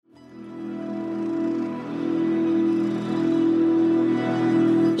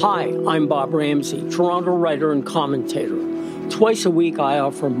Hi, I'm Bob Ramsay, Toronto writer and commentator. Twice a week, I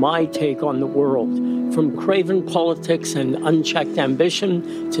offer my take on the world, from craven politics and unchecked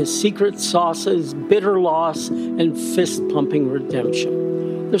ambition to secret sauces, bitter loss, and fist-pumping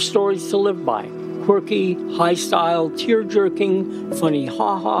redemption. They're stories to live by. Quirky, high-style, tear-jerking, funny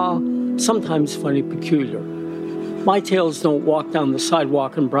ha-ha, sometimes funny peculiar. My tales don't walk down the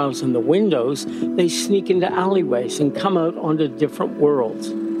sidewalk and browse in the windows. They sneak into alleyways and come out onto different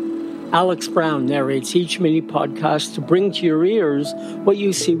worlds. Alex Brown narrates each mini-podcast to bring to your ears what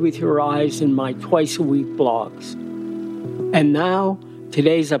you see with your eyes in my twice-a-week blogs. And now,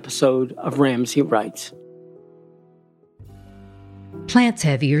 today's episode of Ramsay Writes. Plants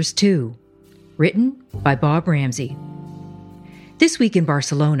have ears too. Written by Bob Ramsay. This week in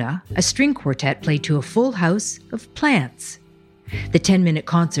Barcelona, a string quartet played to a full house of plants. The 10-minute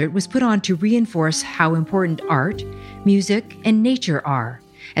concert was put on to reinforce how important art, music, and nature are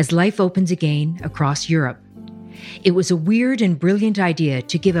as life opens again across Europe. It was a weird and brilliant idea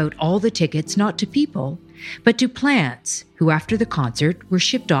to give out all the tickets not to people, but to plants who after the concert were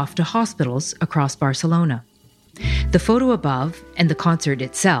shipped off to hospitals across Barcelona. The photo above and the concert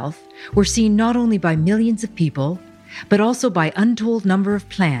itself were seen not only by millions of people, but also by untold number of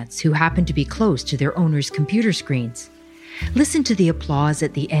plants who happened to be close to their owners' computer screens. Listen to the applause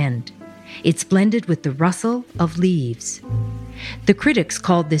at the end. It's blended with the rustle of leaves. The critics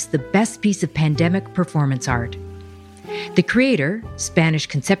called this the best piece of pandemic performance art. The creator, Spanish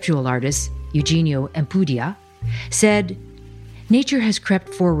conceptual artist Eugenio Ampudia, said, "Nature has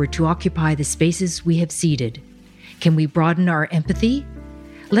crept forward to occupy the spaces we have ceded. Can we broaden our empathy?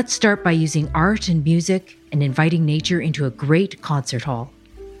 Let's start by using art and music and inviting nature into a great concert hall."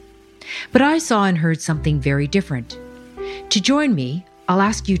 But I saw and heard something very different. To join me, I'll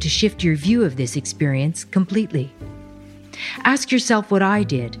ask you to shift your view of this experience completely. Ask yourself what I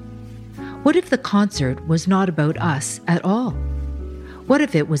did. What if the concert was not about us at all? What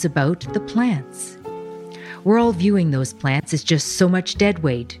if it was about the plants? We're all viewing those plants as just so much dead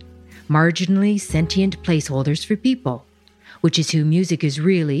weight, marginally sentient placeholders for people, which is who music is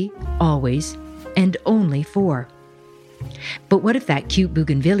really, always, and only for. But what if that cute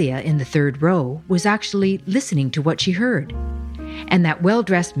bougainvillea in the third row was actually listening to what she heard? And that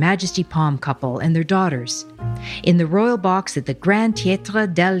well-dressed Majesty Palm couple and their daughters, in the royal box at the Grand Theatre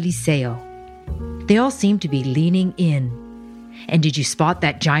del Liceo. They all seemed to be leaning in. And did you spot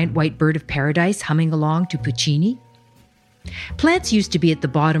that giant white bird of paradise humming along to Puccini? Plants used to be at the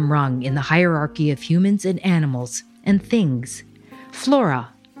bottom rung in the hierarchy of humans and animals and things. Flora,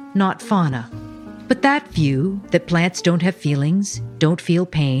 not fauna. But that view, that plants don't have feelings, don't feel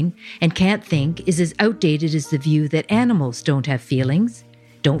pain, and can't think, is as outdated as the view that animals don't have feelings,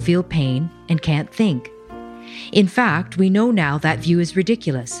 don't feel pain, and can't think. In fact, we know now that view is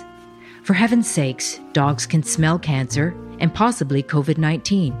ridiculous. For heaven's sakes, dogs can smell cancer and possibly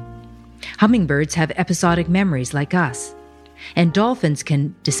COVID-19. Hummingbirds have episodic memories like us. And dolphins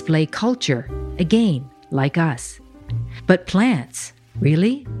can display culture, again, like us. But plants,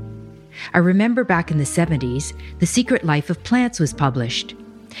 really? I remember back in the 70s, The Secret Life of Plants was published.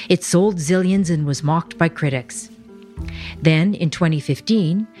 It sold zillions and was mocked by critics. Then, in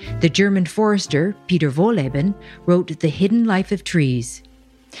 2015, the German forester Peter Wohlleben wrote The Hidden Life of Trees.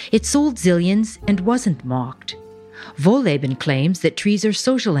 It sold zillions and wasn't mocked. Wohlleben claims that trees are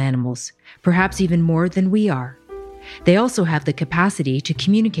social animals, perhaps even more than we are. They also have the capacity to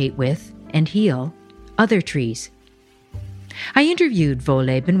communicate with and heal other trees. I interviewed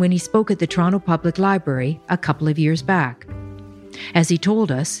Wohlleben when he spoke at the Toronto Public Library a couple of years back. As he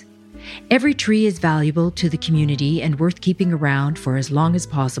told us, every tree is valuable to the community and worth keeping around for as long as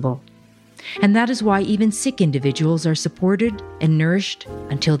possible. And that is why even sick individuals are supported and nourished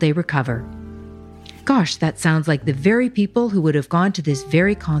until they recover. Gosh, that sounds like the very people who would have gone to this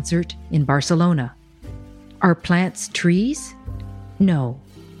very concert in Barcelona. Are plants trees? No.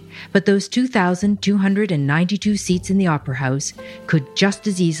 But those 2,292 seats in the Opera House could just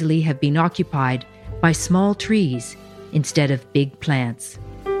as easily have been occupied by small trees instead of big plants.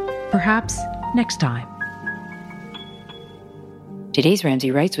 Perhaps next time. Today's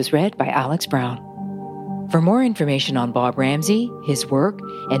Ramsay Writes was read by Alex Brown. For more information on Bob Ramsay, his work,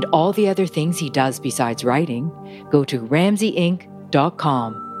 and all the other things he does besides writing, go to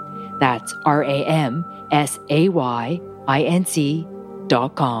ramsayinc.com. That's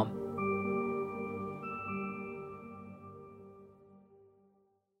RAMSAYINC.com.